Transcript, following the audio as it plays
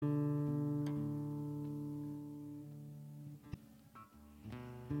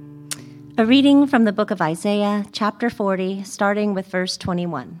A reading from the book of Isaiah, chapter 40, starting with verse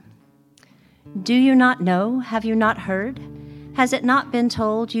 21. Do you not know? Have you not heard? Has it not been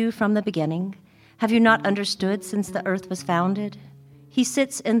told you from the beginning? Have you not understood since the earth was founded? He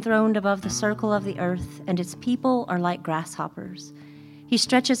sits enthroned above the circle of the earth, and its people are like grasshoppers. He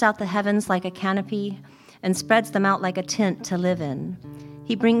stretches out the heavens like a canopy and spreads them out like a tent to live in.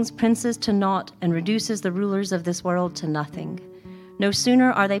 He brings princes to naught and reduces the rulers of this world to nothing. No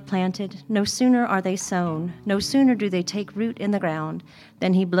sooner are they planted, no sooner are they sown, no sooner do they take root in the ground,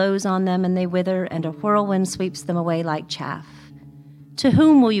 than he blows on them and they wither, and a whirlwind sweeps them away like chaff. To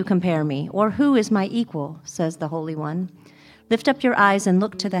whom will you compare me, or who is my equal, says the Holy One. Lift up your eyes and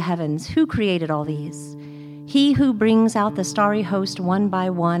look to the heavens. Who created all these? He who brings out the starry host one by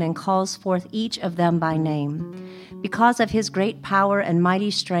one and calls forth each of them by name. Because of his great power and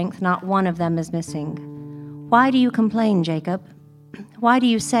mighty strength, not one of them is missing. Why do you complain, Jacob? Why do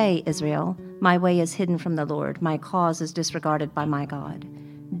you say, Israel, my way is hidden from the Lord, my cause is disregarded by my God?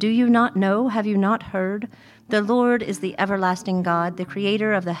 Do you not know? Have you not heard? The Lord is the everlasting God, the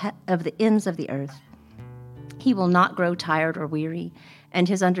creator of the ends of the earth. He will not grow tired or weary, and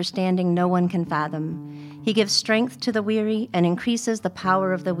his understanding no one can fathom. He gives strength to the weary and increases the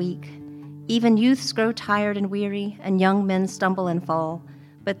power of the weak. Even youths grow tired and weary, and young men stumble and fall.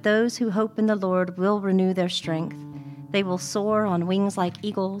 But those who hope in the Lord will renew their strength. They will soar on wings like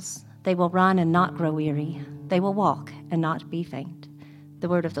eagles. They will run and not grow weary. They will walk and not be faint. The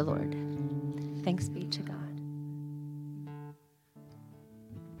word of the Lord. Thanks be to God.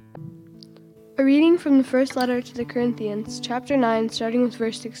 A reading from the first letter to the Corinthians, chapter 9, starting with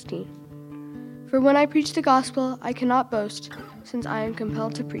verse 16. For when I preach the gospel, I cannot boast, since I am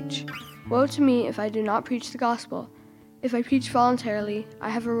compelled to preach. Woe to me if I do not preach the gospel. If I preach voluntarily, I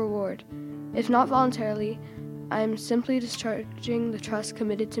have a reward. If not voluntarily, I am simply discharging the trust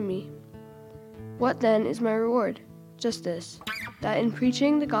committed to me. What then is my reward? Just this, that in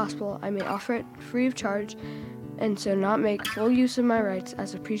preaching the gospel I may offer it free of charge, and so not make full use of my rights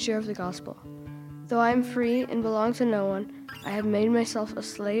as a preacher of the gospel. Though I am free and belong to no one, I have made myself a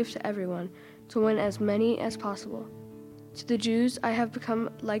slave to everyone, to win as many as possible. To the Jews I have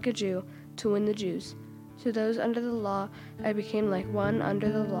become like a Jew, to win the Jews. To those under the law I became like one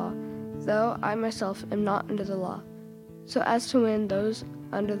under the law, though I myself am not under the law, so as to win those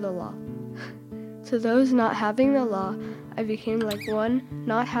under the law. To those not having the law, I became like one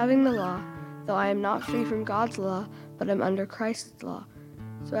not having the law, though I am not free from God's law, but am under Christ's law,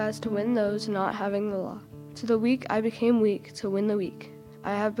 so as to win those not having the law. To the weak I became weak, to win the weak.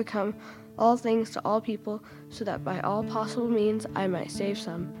 I have become all things to all people, so that by all possible means I might save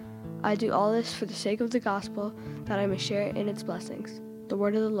some. I do all this for the sake of the gospel, that I may share in its blessings. The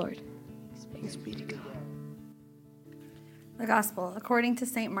word of the Lord. Thanks be to God. The Gospel according to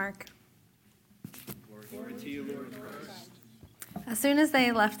St. Mark. Glory to you, Lord Christ. As soon as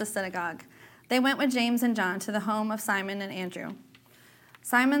they left the synagogue, they went with James and John to the home of Simon and Andrew.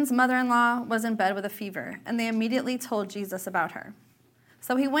 Simon's mother-in-law was in bed with a fever, and they immediately told Jesus about her.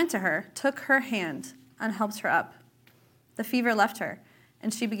 So he went to her, took her hand, and helped her up. The fever left her,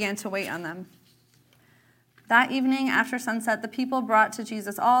 and she began to wait on them. That evening, after sunset, the people brought to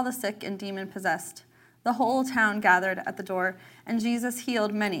Jesus all the sick and demon-possessed. The whole town gathered at the door, and Jesus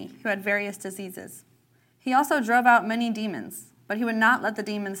healed many who had various diseases. He also drove out many demons, but he would not let the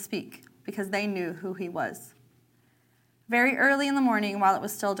demons speak, because they knew who he was. Very early in the morning, while it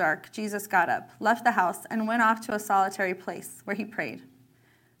was still dark, Jesus got up, left the house, and went off to a solitary place where he prayed.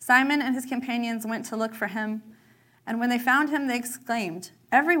 Simon and his companions went to look for him, and when they found him, they exclaimed,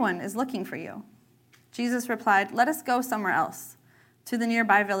 "Everyone is looking for you." Jesus replied, "Let us go somewhere else, to the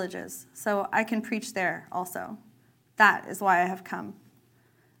nearby villages, so I can preach there also. That is why I have come."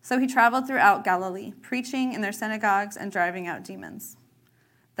 So he traveled throughout Galilee, preaching in their synagogues and driving out demons.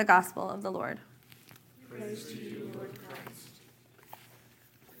 The Gospel of the Lord. Praise to you, Lord Christ.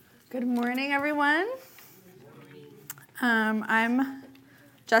 Good morning, everyone. I'm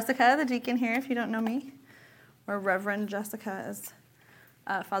Jessica, the deacon here, if you don't know me, or Reverend Jessica, as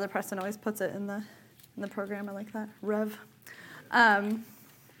Father Preston always puts it in the program. I like that, Rev.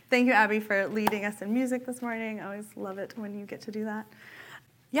 Thank you, Abby, for leading us in music this morning. I always love it when you get to do that.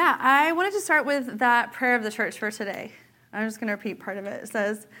 Yeah, I wanted to start with that prayer of the church for today. I'm just going to repeat part of it. It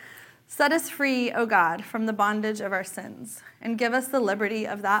says, "Set us free, O God, from the bondage of our sins, and give us the liberty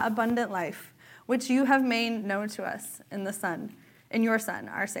of that abundant life which you have made known to us in your Son,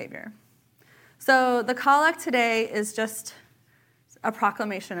 our Savior." So the collect today is just a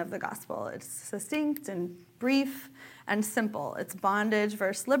proclamation of the gospel. It's succinct and brief and simple. It's bondage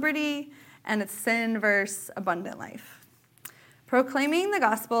versus liberty, and it's sin versus abundant life. Proclaiming the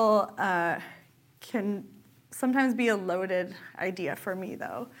gospel can sometimes be a loaded idea for me,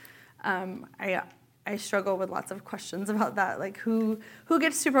 though. I struggle with lots of questions about that, like who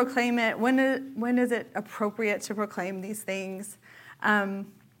gets to proclaim it? When is it appropriate to proclaim these things?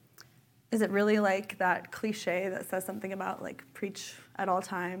 Is it really like that cliche that says something about like preach at all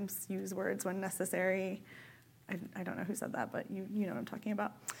times, use words when necessary? I don't know who said that, but you know what I'm talking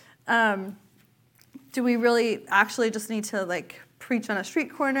about. Do we really actually just need to like preach on a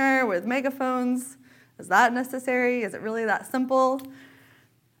street corner with megaphones? Is that necessary? Is it really that simple?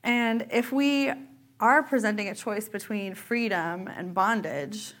 And if we are presenting a choice between freedom and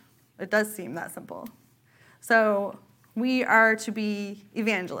bondage, it does seem that simple. So we are to be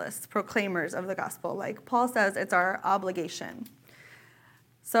evangelists, proclaimers of the gospel. Like Paul says, it's our obligation.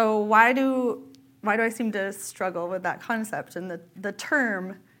 So why do I seem to struggle with that concept? And the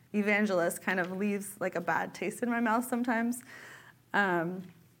term evangelist kind of leaves like a bad taste in my mouth sometimes.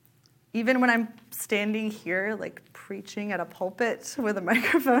 Even when I'm standing here, like preaching at a pulpit with a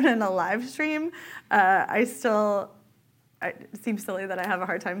microphone and a live stream, it seems silly that I have a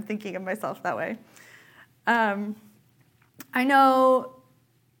hard time thinking of myself that way. I know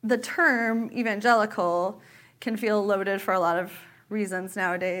the term evangelical can feel loaded for a lot of reasons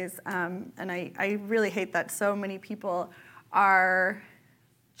nowadays, and I really hate that so many people are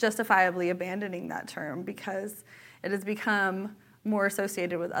justifiably abandoning that term because it has become more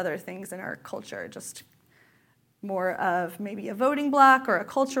associated with other things in our culture, just more of maybe a voting bloc or a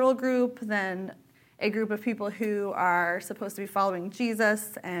cultural group than a group of people who are supposed to be following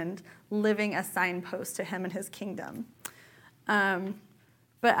Jesus and living as signposts to him and his kingdom. But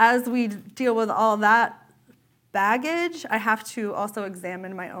as we deal with all that baggage, I have to also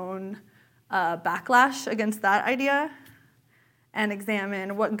examine my own backlash against that idea and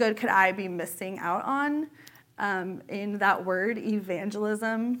examine what good could I be missing out on in that word,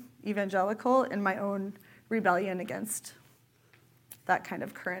 evangelism, evangelical, in my own rebellion against that kind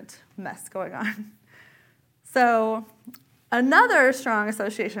of current mess going on. So another strong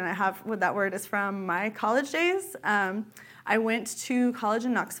association I have with that word is from my college days. I went to college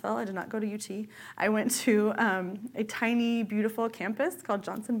in Knoxville. I did not go to UT. I went to a tiny, beautiful campus called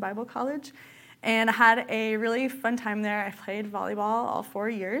Johnson Bible College, and I had a really fun time there. I played volleyball all 4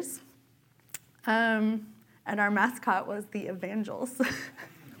 years, and our mascot was the Evangels.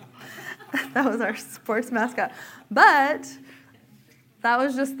 That was our sports mascot. But that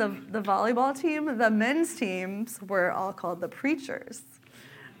was just the volleyball team. The men's teams were all called the Preachers.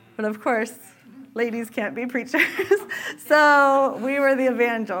 But of course, ladies can't be preachers. So we were the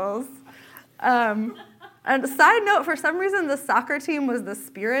Evangels. And a side note, for some reason, the soccer team was the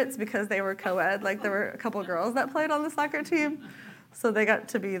Spirits because they were co-ed. Like there were a couple girls that played on the soccer team. So they got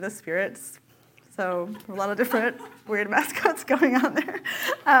to be the Spirits. So a lot of different weird mascots going on there.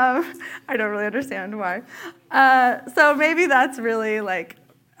 I don't really understand why. So maybe that's really like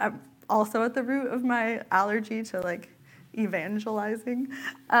also at the root of my allergy to like evangelizing.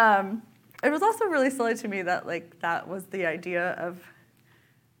 It was also really silly to me that like that was the idea of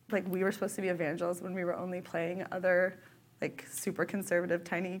like we were supposed to be evangelists when we were only playing other like super conservative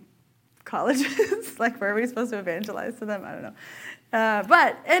tiny colleges. Like where are we supposed to evangelize to them? I don't know.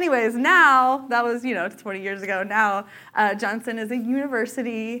 But anyways, now, that was, 20 years ago. Now, Johnson is a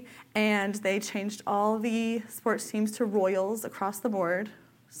university, and they changed all the sports teams to Royals across the board.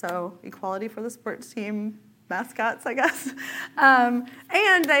 So equality for the sports team mascots, I guess.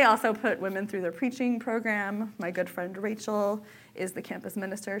 And they also put women through their preaching program. My good friend Rachel is the campus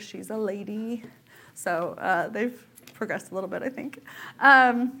minister. She's a lady. So they've progressed a little bit, I think.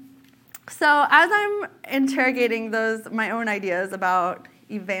 So as I'm interrogating my own ideas about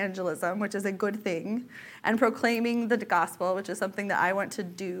evangelism, which is a good thing, and proclaiming the gospel, which is something that I want to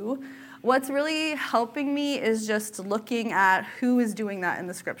do, what's really helping me is just looking at who is doing that in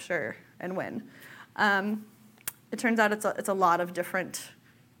the scripture and when. It turns out it's a lot of different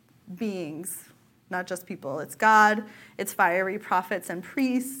beings, not just people. It's God, it's fiery prophets and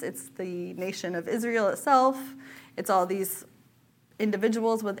priests, it's the nation of Israel itself, it's all these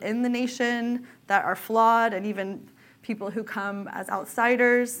individuals within the nation that are flawed, and even people who come as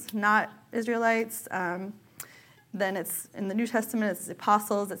outsiders, not Israelites. Then it's in the New Testament, it's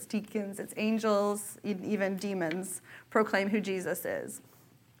apostles, it's deacons, it's angels, even demons proclaim who Jesus is.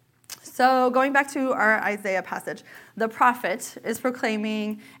 So going back to our Isaiah passage, the prophet is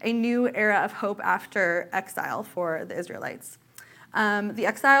proclaiming a new era of hope after exile for the Israelites. The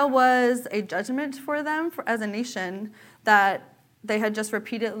exile was a judgment for them as a nation that they had just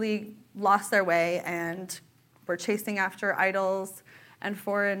repeatedly lost their way and were chasing after idols and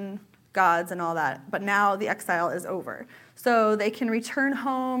foreign gods and all that. But now the exile is over. so they can return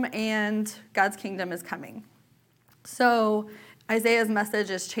home and God's kingdom is coming. So Isaiah's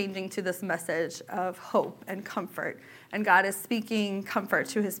message is changing to this message of hope and comfort, and God is speaking comfort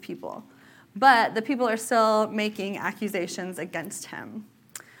to his people. But the people are still making accusations against him.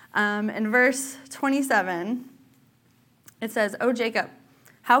 In verse 27, it says, "O Jacob,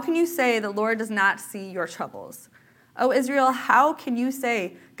 how can you say the Lord does not see your troubles? O Israel, how can you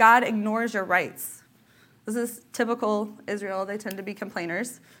say God ignores your rights?" This is typical Israel. They tend to be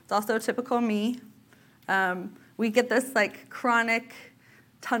complainers. It's also typical me. We get this like chronic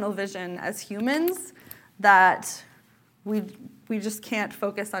tunnel vision as humans that we just can't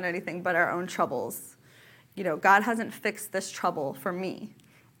focus on anything but our own troubles. You know, God hasn't fixed this trouble for me.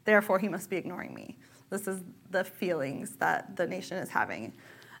 Therefore, he must be ignoring me. This is the feelings that the nation is having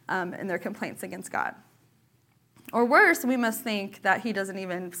in their complaints against God. Or worse, we must think that he doesn't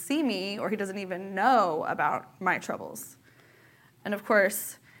even see me or he doesn't even know about my troubles. And of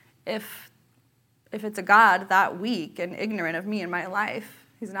course, if it's a God that weak and ignorant of me and my life,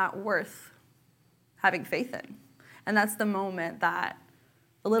 he's not worth having faith in. And that's the moment that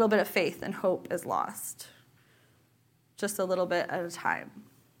a little bit of faith and hope is lost. Just a little bit at a time,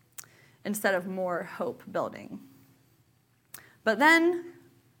 instead of more hope building. But then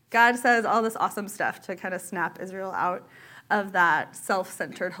God says all this awesome stuff to kind of snap Israel out of that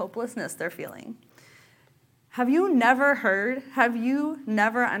self-centered hopelessness they're feeling. Have you never heard? Have you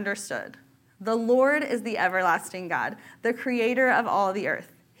never understood? The Lord is the everlasting God, the creator of all the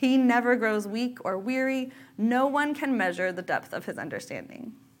earth. He never grows weak or weary. No one can measure the depth of his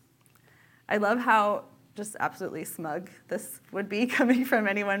understanding. I love how just absolutely smug this would be coming from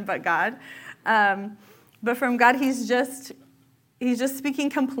anyone but God. But from God, he's just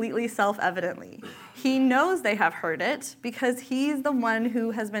speaking completely self-evidently. He knows they have heard it because he's the one who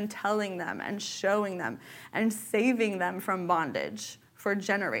has been telling them and showing them and saving them from bondage for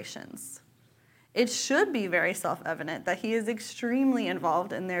generations. It should be very self-evident that he is extremely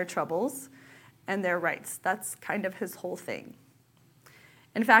involved in their troubles and their rights. That's kind of his whole thing.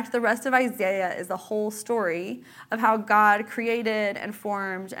 In fact, the rest of Isaiah is the whole story of how God created and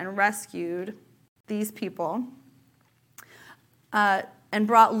formed and rescued these people and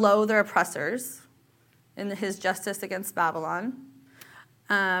brought low their oppressors in his justice against Babylon.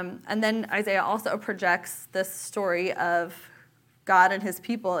 And then Isaiah also projects this story of God and his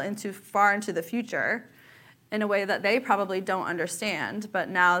people far into the future in a way that they probably don't understand. But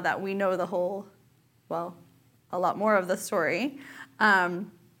now that we know a lot more of the story,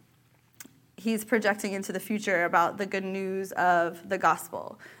 he's projecting into the future about the good news of the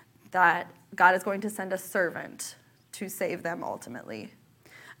gospel, that God is going to send a servant to save them ultimately.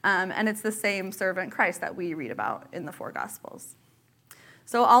 And it's the same servant Christ that we read about in the 4 Gospels.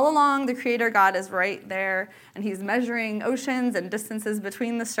 So all along, the Creator God is right there, and he's measuring oceans and distances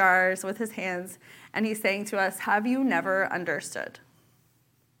between the stars with his hands, and he's saying to us, have you never understood?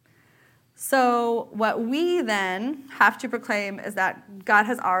 So what we then have to proclaim is that God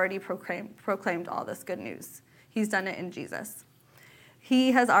has already proclaimed all this good news. He's done it in Jesus.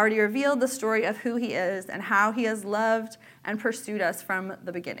 He has already revealed the story of who he is and how he has loved and pursued us from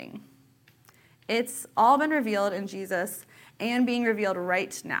the beginning. It's all been revealed in Jesus and being revealed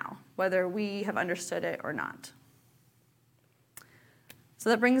right now, whether we have understood it or not. So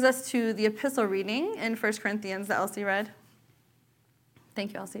that brings us to the epistle reading in 1 Corinthians that Elsie read.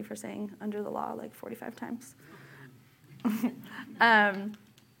 Thank you, Elsie, for saying under the law like 45 times.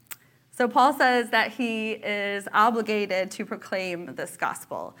 So Paul says that he is obligated to proclaim this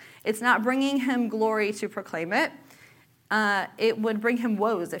gospel. It's not bringing him glory to proclaim it. It would bring him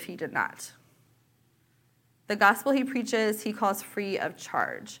woes if he did not. The gospel he preaches, he calls free of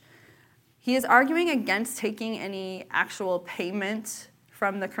charge. He is arguing against taking any actual payment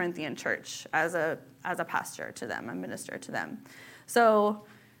from the Corinthian church as a pastor to them, a minister to them. So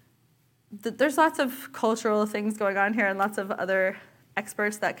there's lots of cultural things going on here and lots of other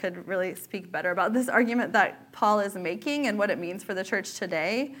experts that could really speak better about this argument that Paul is making and what it means for the church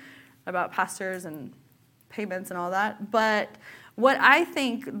today about pastors and payments and all that. But what I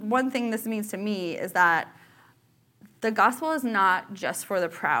think, one thing this means to me is that the gospel is not just for the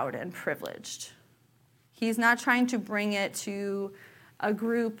proud and privileged. He's not trying to bring it to a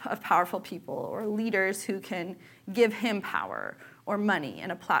group of powerful people or leaders who can give him power or money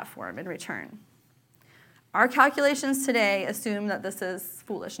and a platform in return. Our calculations today assume that this is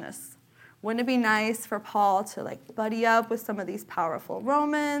foolishness. Wouldn't it be nice for Paul to buddy up with some of these powerful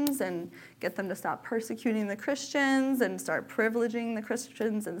Romans and get them to stop persecuting the Christians and start privileging the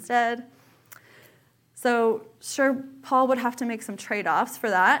Christians instead? So sure, Paul would have to make some trade-offs for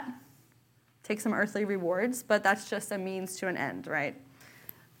that. take some earthly rewards, but that's just a means to an end, right?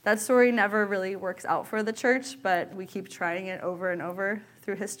 That story never really works out for the church, but we keep trying it over and over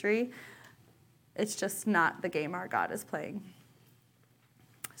through history. It's just not the game our God is playing.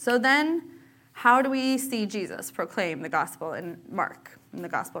 So then, how do we see Jesus proclaim the gospel in Mark, in the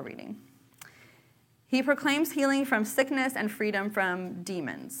gospel reading? He proclaims healing from sickness and freedom from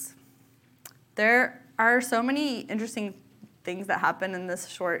demons. There are so many interesting things that happen in this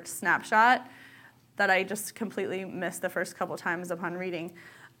short snapshot that I just completely missed the first couple times upon reading.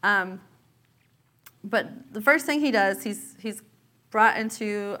 But the first thing he does, he's brought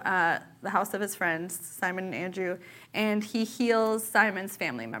into the house of his friends, Simon and Andrew, and he heals Simon's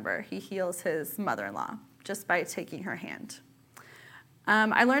family member. He heals his mother-in-law just by taking her hand.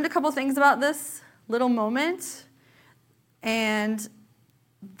 I learned a couple things about this little moment and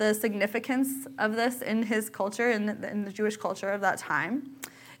the significance of this in his culture, in the Jewish culture of that time.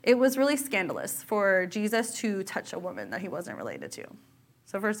 It was really scandalous for Jesus to touch a woman that he wasn't related to.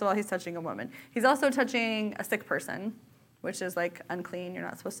 So first of all, he's touching a woman. He's also touching a sick person, which is like unclean. You're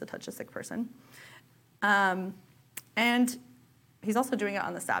not supposed to touch a sick person. And he's also doing it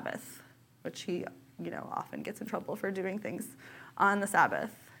on the Sabbath, which he, often gets in trouble for doing things on the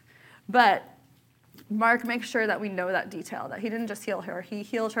Sabbath. But Mark makes sure that we know that detail, that he didn't just heal her. He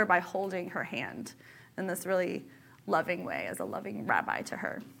healed her by holding her hand in this really loving way, as a loving rabbi to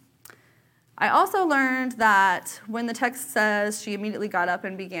her. I also learned that when the text says she immediately got up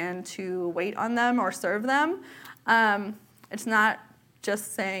and began to wait on them or serve them, it's not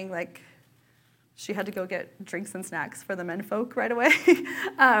just saying like she had to go get drinks and snacks for the menfolk right away,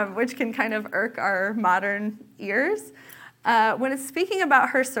 which can kind of irk our modern ears. When it's speaking about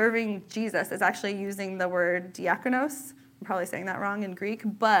her serving Jesus, it's actually using the word diakonos. I'm probably saying that wrong in Greek,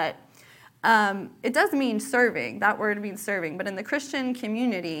 but it does mean serving. That word means serving. But in the Christian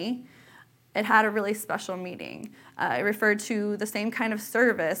community, it had a really special meaning. It referred to the same kind of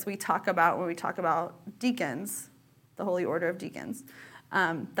service we talk about when we talk about deacons, the Holy Order of Deacons.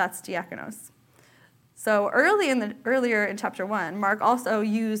 That's diakonos. So earlier in chapter 1, Mark also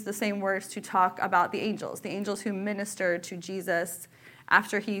used the same words to talk about the angels who ministered to Jesus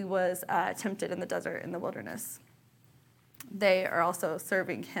after he was tempted in the desert, in the wilderness. They are also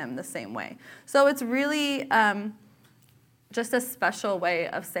serving him the same way. So it's really just a special way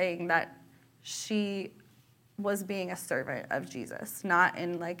of saying that she was being a servant of Jesus, not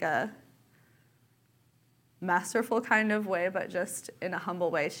in like a masterful kind of way, but just in a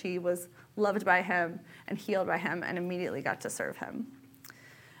humble way. She was loved by him and healed by him and immediately got to serve him.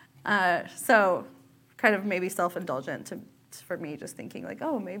 So kind of maybe self-indulgent for me, just thinking like,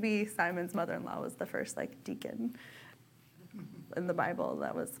 oh, maybe Simon's mother-in-law was the first like deacon in the Bible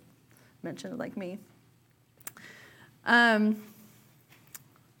that was mentioned like me.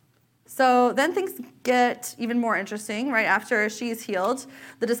 So then things get even more interesting. Right after she's healed,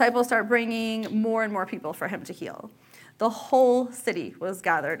 the disciples start bringing more and more people for him to heal. The whole city was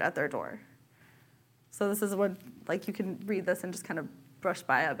gathered at their door. So this is what, like, you can read this and just kind of brush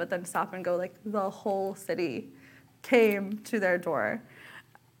by it, but then stop and go, like, the whole city came to their door.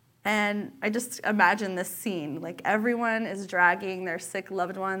 And I just imagine this scene. Like, everyone is dragging their sick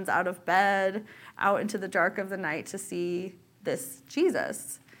loved ones out of bed, out into the dark of the night to see this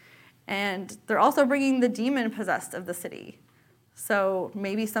Jesus. And they're also bringing the demon-possessed of the city. So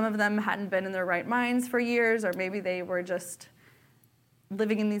maybe some of them hadn't been in their right minds for years, or maybe they were just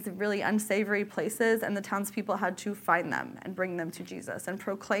living in these really unsavory places, and the townspeople had to find them and bring them to Jesus and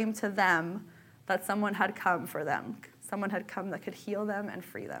proclaim to them that someone had come for them. Someone had come that could heal them and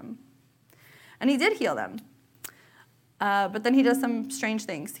free them. And he did heal them. But then he does some strange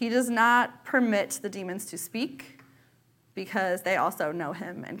things. He does not permit the demons to speak because they also know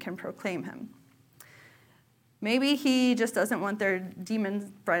him and can proclaim him. Maybe he just doesn't want their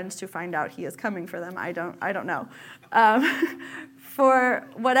demon friends to find out he is coming for them. I don't know. For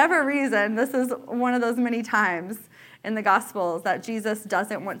whatever reason, this is one of those many times in the Gospels that Jesus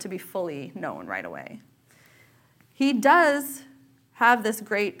doesn't want to be fully known right away. He does have this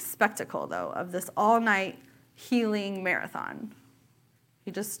great spectacle, though, of this all-night healing marathon.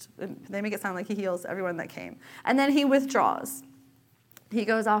 They make it sound like he heals everyone that came. And then he withdraws. He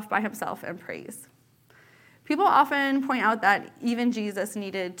goes off by himself and prays. People often point out that even Jesus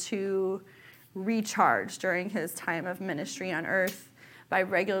needed to recharge during his time of ministry on earth by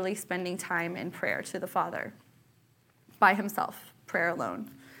regularly spending time in prayer to the Father, by himself, prayer alone.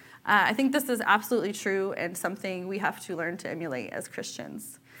 I think this is absolutely true and something we have to learn to emulate as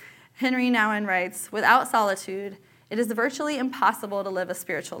Christians. Henry Nouwen writes, "Without solitude, it is virtually impossible to live a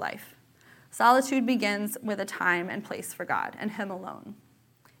spiritual life. Solitude begins with a time and place for God and him alone.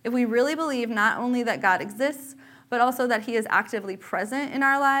 if we really believe not only that God exists, but also that he is actively present in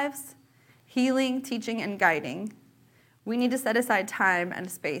our lives, healing, teaching, and guiding, we need to set aside time and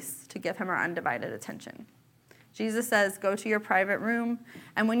space to give him our undivided attention. Jesus says, go to your private room,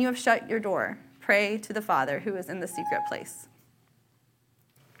 and when you have shut your door, pray to the Father who is in the secret place.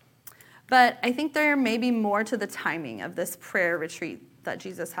 But I think there may be more to the timing of this prayer retreat that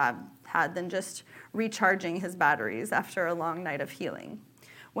Jesus had than just recharging his batteries after a long night of healing.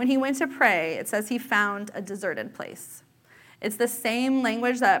 When he went to pray, it says he found a deserted place. It's the same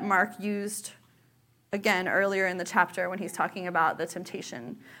language that Mark used again earlier in the chapter when he's talking about the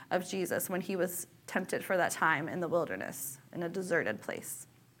temptation of Jesus when he was tempted for that time in the wilderness, in a deserted place.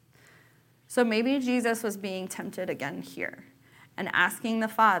 So maybe Jesus was being tempted again here and asking the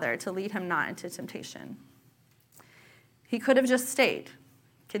Father to lead him not into temptation. He could have just stayed,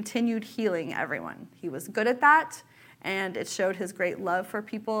 continued healing everyone. He was good at that, and it showed his great love for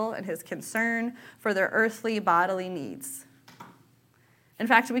people and his concern for their earthly bodily needs. In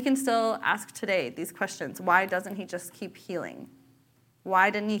fact, we can still ask today these questions. Why doesn't he just keep healing? Why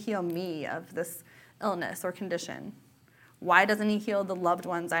didn't he heal me of this illness or condition? Why doesn't he heal the loved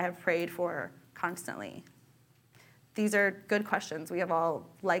ones I have prayed for constantly? These are good questions we have all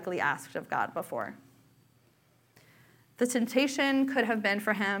likely asked of God before. The temptation could have been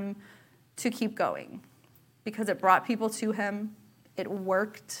for him to keep going because it brought people to him. It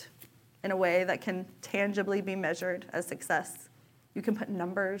worked in a way that can tangibly be measured as success. You can put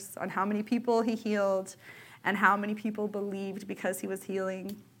numbers on how many people he healed and how many people believed because he was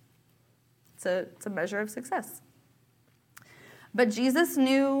healing. It's a measure of success. But Jesus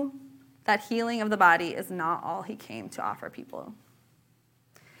knew that healing of the body is not all he came to offer people.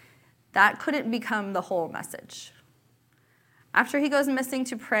 That couldn't become the whole message. After he goes missing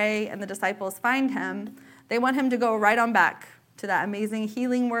to pray and the disciples find him, they want him to go right on back to that amazing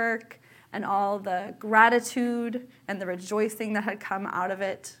healing work and all the gratitude and the rejoicing that had come out of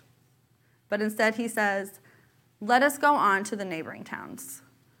it. But instead he says, let us go on to the neighboring towns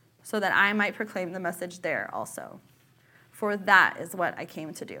so that I might proclaim the message there also. For that is what I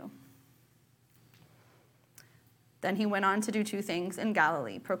came to do. Then he went on to do two things in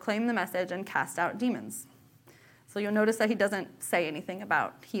Galilee, proclaim the message and cast out demons. So you'll notice that he doesn't say anything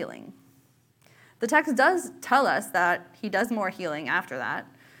about healing. The text does tell us that he does more healing after that,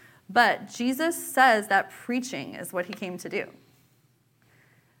 but Jesus says that preaching is what he came to do.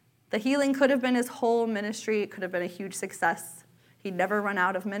 The healing could have been his whole ministry. It could have been a huge success. He'd never run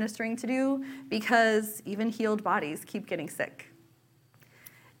out of ministering to do because even healed bodies keep getting sick.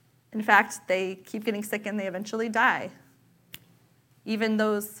 In fact, they keep getting sick and they eventually die. Even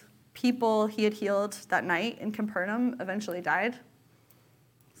those people he had healed that night in Capernaum eventually died.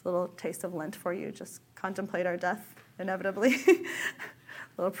 It's a little taste of Lent for you. Just contemplate our death, inevitably.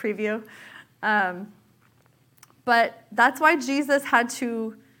 A little preview. But that's why Jesus had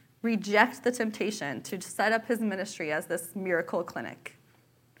to reject the temptation to set up his ministry as this miracle clinic.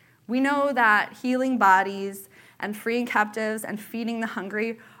 We know that healing bodies and freeing captives and feeding the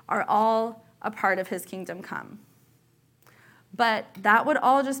hungry are all a part of his kingdom come. But that would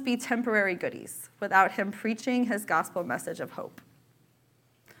all just be temporary goodies without him preaching his gospel message of hope.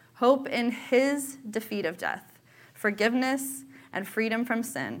 Hope in his defeat of death, forgiveness and freedom from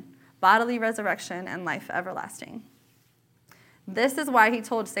sin, bodily resurrection, and life everlasting. This is why he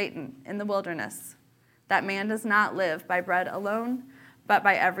told Satan in the wilderness that man does not live by bread alone, but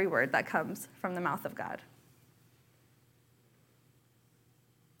by every word that comes from the mouth of God.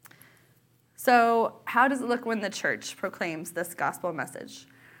 So, how does it look when the church proclaims this gospel message?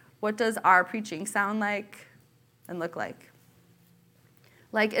 What does our preaching sound like and look like?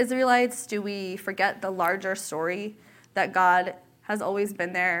 Like Israelites, do we forget the larger story that God has always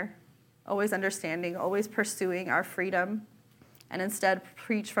been there, always understanding, always pursuing our freedom, and instead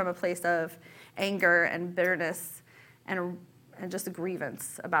preach from a place of anger and bitterness and just a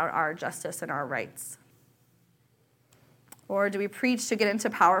grievance about our justice and our rights? Or do we preach to get into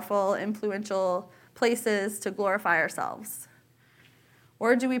powerful, influential places to glorify ourselves?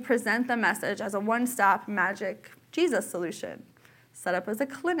 Or do we present the message as a one-stop magic Jesus solution, set up as a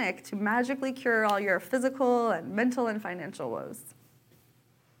clinic to magically cure all your physical and mental and financial woes?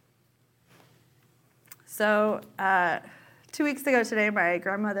 So 2 weeks ago today, my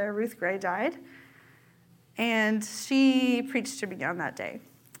grandmother, Ruth Gray, died, and she preached to me on that day.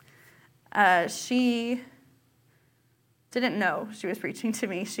 She didn't know she was preaching to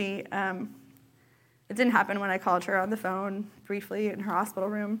me. It didn't happen when I called her on the phone briefly in her hospital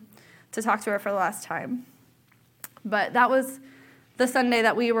room to talk to her for the last time. But that was the Sunday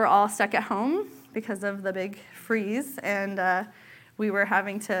that we were all stuck at home because of the big freeze, and we were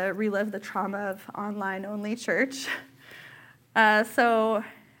having to relive the trauma of online-only church. So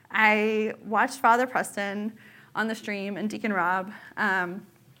I watched Father Preston on the stream and Deacon Rob, and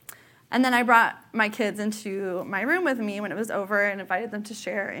then I brought my kids into my room with me when it was over and invited them to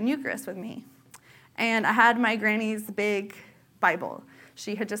share in Eucharist with me. And I had my granny's big Bible.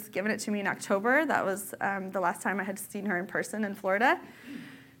 She had just given it to me in October. That was the last time I had seen her in person in Florida.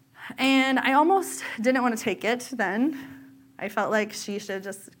 And I almost didn't want to take it then. I felt like she should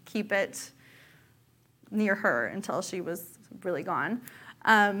just keep it near her until she was really gone.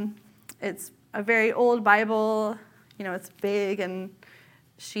 It's a very old Bible. It's big, and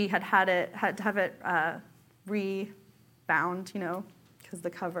she had to have it rebound, because the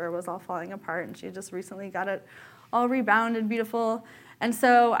cover was all falling apart, and she had just recently got it all rebound and beautiful. And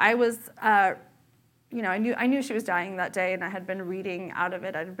so I was, I knew she was dying that day, and I had been reading out of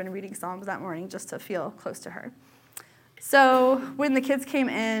it. I had been reading Psalms that morning just to feel close to her. So when the kids came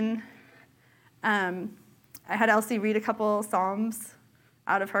in, I had Elsie read a couple Psalms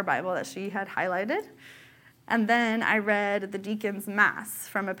out of her Bible that she had highlighted. And then I read the Deacon's Mass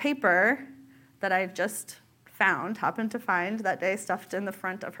from a paper that I just happened to find that day, stuffed in the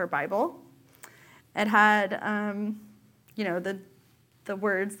front of her Bible. It had, the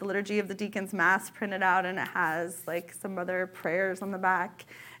words, the liturgy of the Deacon's Mass printed out, and it has some other prayers on the back,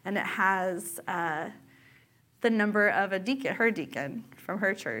 and it has the number of her deacon from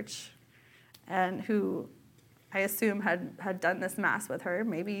her church, and who I assume had done this Mass with her,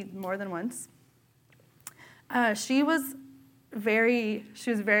 maybe more than once. She was very,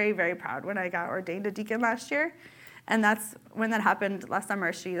 very proud when I got ordained a deacon last year. And that's when that happened last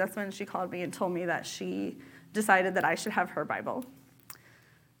summer. That's when she called me and told me that she decided that I should have her Bible.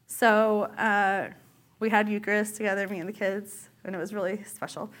 So we had Eucharist together, me and the kids, and it was really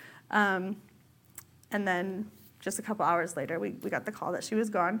special. And then just a couple hours later, we got the call that she was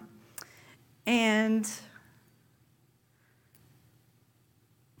gone. And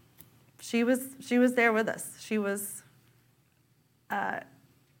she was there with us. It was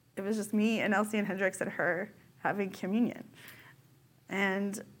just me and Elsie and Hendrix and her having communion.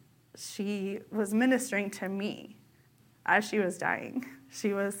 And she was ministering to me as she was dying.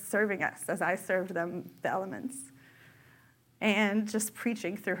 She was serving us as I served them the elements. And just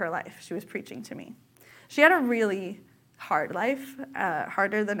preaching through her life. She was preaching to me. She had a really hard life,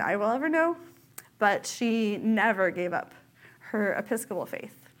 harder than I will ever know, but she never gave up her Episcopal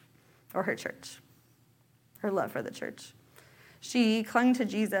faith or her church, her love for the church. She clung to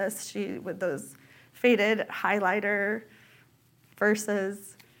Jesus with those faded highlighter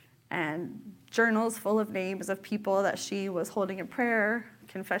verses and journals full of names of people that she was holding in prayer,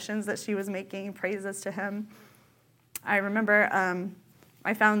 confessions that she was making, praises to him. I remember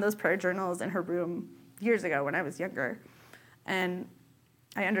I found those prayer journals in her room years ago when I was younger, and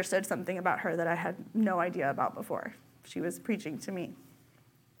I understood something about her that I had no idea about before. She was preaching to me.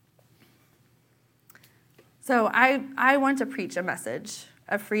 So I want to preach a message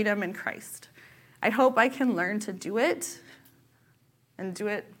of freedom in Christ. I hope I can learn to do it, and do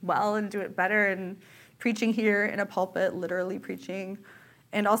it well, and do it better, and preaching here in a pulpit, literally preaching,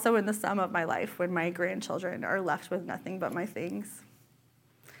 and also in the sum of my life when my grandchildren are left with nothing but my things.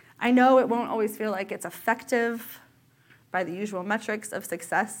 I know it won't always feel like it's effective by the usual metrics of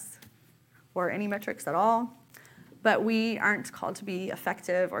success, or any metrics at all, but we aren't called to be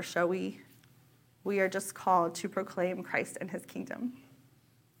effective or showy. We are just called to proclaim Christ and his kingdom.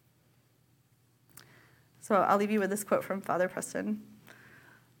 So I'll leave you with this quote from Father Preston.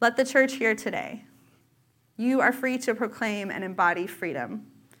 Let the church hear today. You are free to proclaim and embody freedom.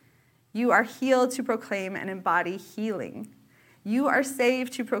 You are healed to proclaim and embody healing. You are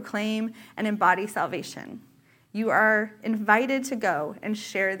saved to proclaim and embody salvation. You are invited to go and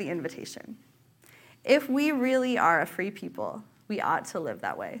share the invitation. If we really are a free people, we ought to live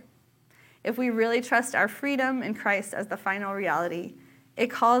that way. If we really trust our freedom in Christ as the final reality,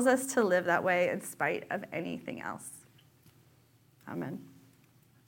 it calls us to live that way in spite of anything else. Amen.